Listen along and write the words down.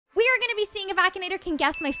going to be seeing if Akinator can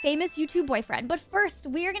guess my famous YouTube boyfriend. But first,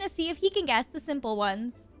 we are going to see if he can guess the simple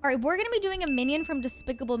ones. All right, we're going to be doing a minion from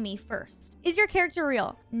𝘀cie𝗰𝗶𝗹𝘀 first. Is your character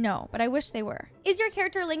real? No, but I wish they were. Is your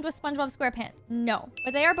character linked with 𝘀SpongeBob SquarePants? No,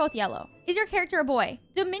 but they are both yellow. Is your character a boy?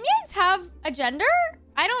 Do minions have a gender?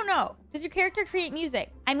 I don't know. Does your character create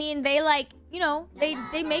music? I mean, they like, you know, they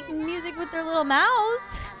make music with their little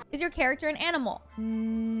mouths. Is your character an animal?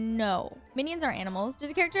 No. Minions are animals. Does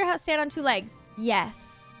your character stand on 2 legs?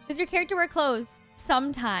 Yes. Does your character wear clothes?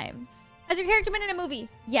 Sometimes. Has your character been in a movie?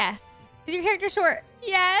 Yes. Is your character short?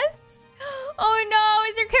 Yes. Oh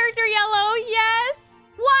no, is your character yellow? Yes.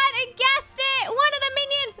 What? I guessed it. One of the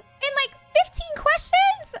minions in like 15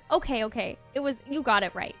 questions? Okay. You got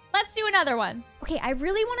it right. Let's do another one. Okay, I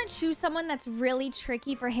really want to choose someone that's really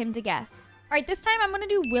tricky for him to guess. All right, this time I'm going to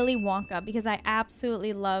do Willy Wonka because I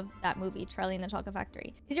absolutely love that movie, Charlie and the Chocolate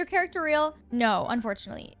Factory. Is your character real? No,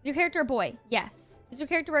 unfortunately. Is your character a boy? Yes. Does your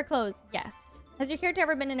character wear clothes? Yes. Has your character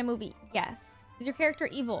ever been in a movie? Yes. Is your character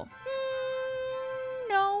evil?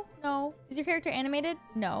 No. Is your character animated?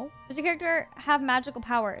 No. Does your character have magical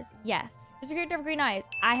powers? Yes. Does your character have green eyes?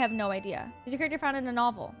 I have no idea. Is your character found in a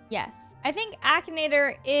novel? Yes. I think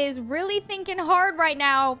Akinator is really thinking hard right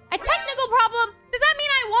now. A technical problem? Does that mean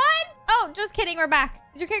I won? Oh, just kidding. We're back.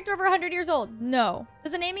 Is your character over 100 years old? No.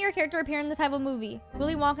 Does the name of your character appear in the title of the movie?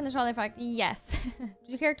 Willy Wonka and the Chocolate Factory? Yes. Does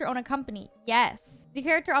your character own a company? Yes. Is your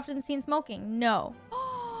character often seen smoking? No.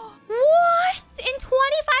 What? In 25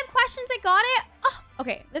 questions, I got it? Oh.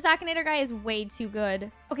 Okay, this Akinator guy is way too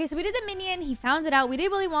good. Okay, so we did the minion. He found it out. We did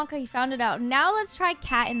Willy Wonka. He found it out. Now let's try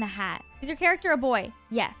Cat in the Hat. Is your character a boy?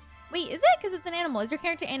 Yes. Wait, is it? Because it's an animal. Is your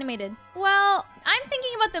character animated? Well, I'm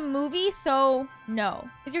thinking about the movie, so no.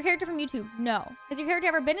 Is your character from YouTube? No. Has your character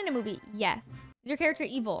ever been in a movie? Yes. Is your character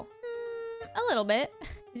evil? A little bit.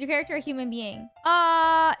 Is your character a human being?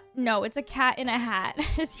 No, it's a cat in a hat.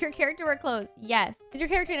 Is your character wear clothes? Yes. Is your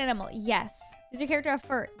character an animal? Yes. Does your character have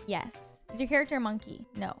fur? Yes. Is your character a monkey?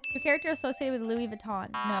 No. Is your character associated with Louis Vuitton?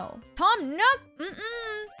 No. Tom Nook?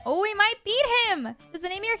 Oh, we might beat him. Does the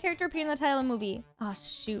name of your character appear in the title of the movie? Oh,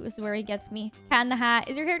 shoot. This is where he gets me. Cat in the Hat.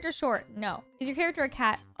 Is your character short? No. Is your character a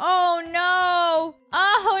cat? Oh, no.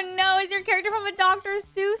 Oh, no. Is your character from a Dr.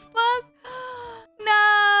 Seuss book?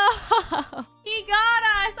 No. He got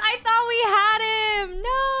us. I thought we had him.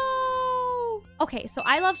 No. Okay, so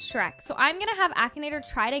I love Shrek. So I'm going to have Akinator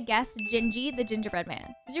try to guess 𝘀cie, the gingerbread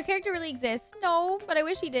man. Does your character really exist? No, but I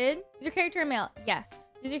wish he did. Is your character a male?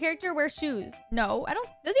 Yes. Does your character wear shoes? No, I don't.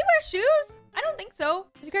 Does he wear shoes? I don't think so.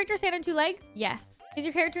 Does your character stand on 2 legs? Yes. Is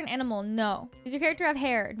your character an animal? No. Does your character have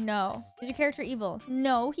hair? No. Is your character evil?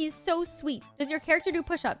 No, he's so sweet. Does your character do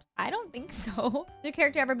push-ups? I don't think so. Has your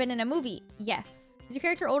character ever been in a movie? Yes. Is your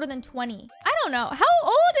character older than 20? I don't know. How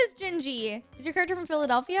old is 𝘀cie? Is your character from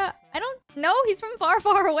Philadelphia? I don't know. He's from far,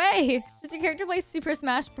 far away. Does your character play Super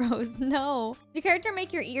Smash Bros? No. Does your character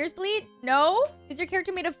make your ears bleed? No. Is your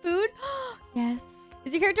character made of food? Yes.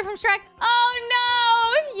 Is your character from Shrek?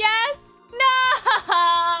 Oh, no. Yes. No.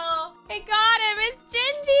 I got him. It's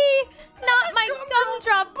𝘀cie. Not my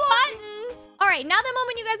gumdrop buttons. All right, now the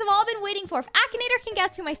moment you guys have all been waiting for. If Akinator can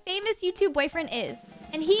guess who my famous YouTube boyfriend is.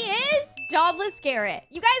 And he is 𝘀cie𝗰𝗶𝗹𝘀.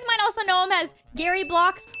 You guys might also know him as Gary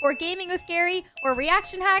Blocks or Gaming with Gary or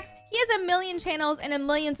Reaction Hacks. He has 1 million channels and 1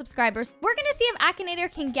 million subscribers. We're gonna see if Akinator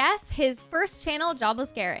can guess his first channel,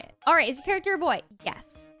 𝘀cie𝗰𝗶𝗹𝘀. All right, is your character a boy?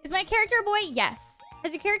 Yes. Is my character a boy? Yes.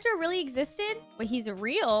 Has your character really existed? Wait, he's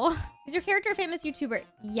real. Is your character a famous YouTuber?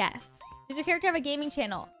 Yes. Does your character have a gaming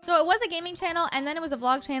channel? So it was a gaming channel, and then it was a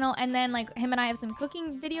vlog channel, and then like him and I have some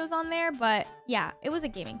cooking videos on there, but yeah, it was a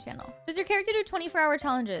gaming channel. Does your character do 24-hour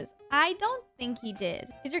challenges? I don't think he did.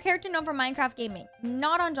 Is your character known for Minecraft gaming?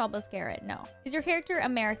 Not on 𝘀cie𝗰𝗶𝗹𝘀, no. Is your character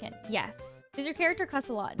American? Yes. Does your character cuss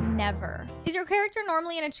a lot? Never. Is your character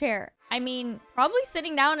normally in a chair? I mean, probably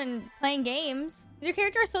sitting down and playing games. Is your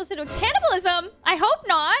character associated with cannibalism? I hope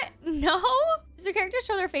not. No. Does your character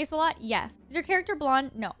show their face a lot? Yes. Is your character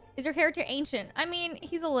blonde? No. Is your character ancient? I mean,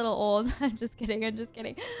 he's a little old. I'm just kidding.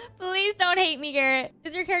 Please don't hate me, Garrett.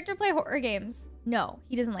 Does your character play horror games? No,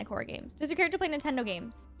 he doesn't like horror games. Does your character play Nintendo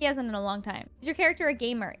games? He hasn't in a long time. Is your character a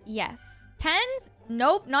gamer? Yes. 10s?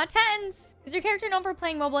 Nope, not 10s. Is your character known for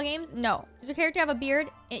playing mobile games? No. Does your character have a beard?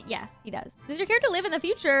 Yes, he does. Does your character live in the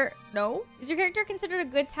future? No. Is your character considered a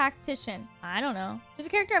good tactician? I don't know. Does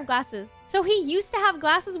your character have glasses? So he used to have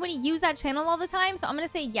glasses when he used that channel all the time, so I'm gonna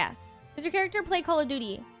say yes. Does your character play Call of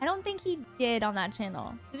Duty? I don't think he did on that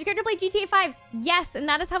channel. Does your character play GTA 5? Yes, and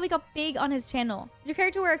that is how we got big on his channel. Does your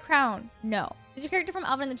character wear a crown? No. Is your character from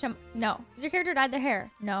Alvin and the Chipmunks? No. Does your character dye their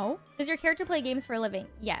hair? No. Does your character play games for a living?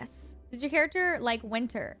 Yes. Does your character like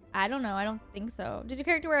winter? I don't know. I don't think so. Does your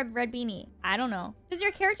character wear a red beanie? I don't know. Does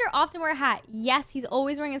your character often wear a hat? Yes, he's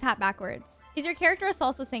always wearing his hat backwards. Is your character a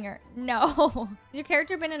salsa singer? No. Has your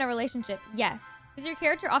character been in a relationship? Yes. Does your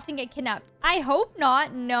character often get kidnapped? I hope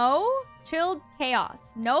not. No. Chilled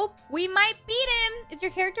chaos. Nope. We might beat him. Is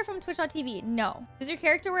your character from Twitch.tv? No. Does your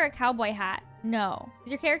character wear a cowboy hat? No.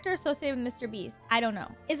 Is your character associated with Mr. Beast? I don't know.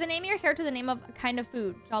 Is the name of your character the name of a kind of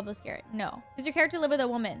food? 𝘀cie𝗰𝗶𝗹𝘀. No. Does your character live with a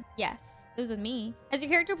woman? Yes. Lives with me. Has your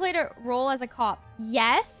character played a role as a cop?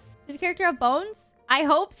 Yes. Does your character have bones? I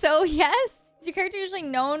hope so. Yes. Is your character usually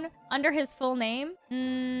known under his full name?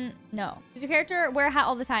 No. Does your character wear a hat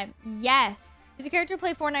all the time? Yes. Does your character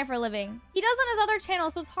play Fortnite for a living? He does on his other channel,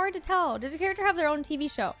 so it's hard to tell. Does your character have their own TV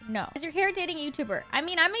show? No. Is your character dating a YouTuber? I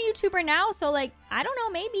mean, I'm a YouTuber now, so like, I don't know,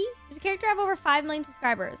 maybe. Does your character have over 5 million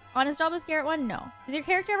subscribers? On his 𝘀cie𝗰𝗶𝗹𝘀 one? No. Does your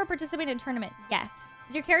character ever participate in a tournament? Yes.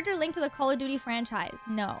 Is your character linked to the Call of Duty franchise?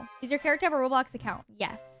 No. Does your character have a Roblox account?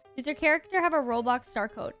 Yes. Does your character have a Roblox star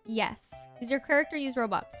code? Yes. Does your character use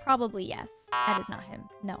Robux? Probably yes. That is not him.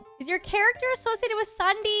 No. Is your character associated with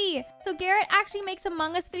𝘀cie? So Garrett actually makes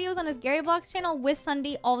Among Us videos on his Gary Blocks channel with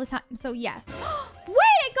𝘀cie all the time. So yes.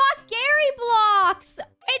 Wait, it got Gary Blocks.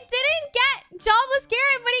 It didn't get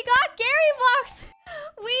𝘀cie𝗰𝗶𝗹𝘀, but he got Gary Blocks.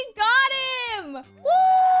 We got him.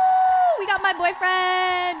 Woo! We got my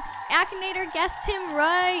boyfriend. Akinator guessed him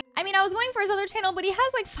right. I mean, I was going for his other channel, but he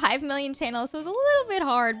has like 5 million channels, so it was a little bit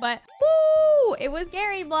hard, but woo! It was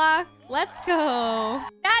Gary Blocks. Let's go.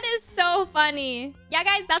 That is so funny. Yeah,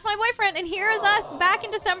 guys, that's my boyfriend, and here is us back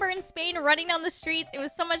in December in Spain running down the streets. It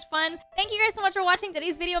was so much fun. Thank you guys so much for watching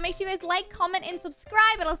today's video. Make sure you guys like, comment, and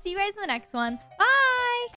subscribe, and I'll see you guys in the next one. Bye!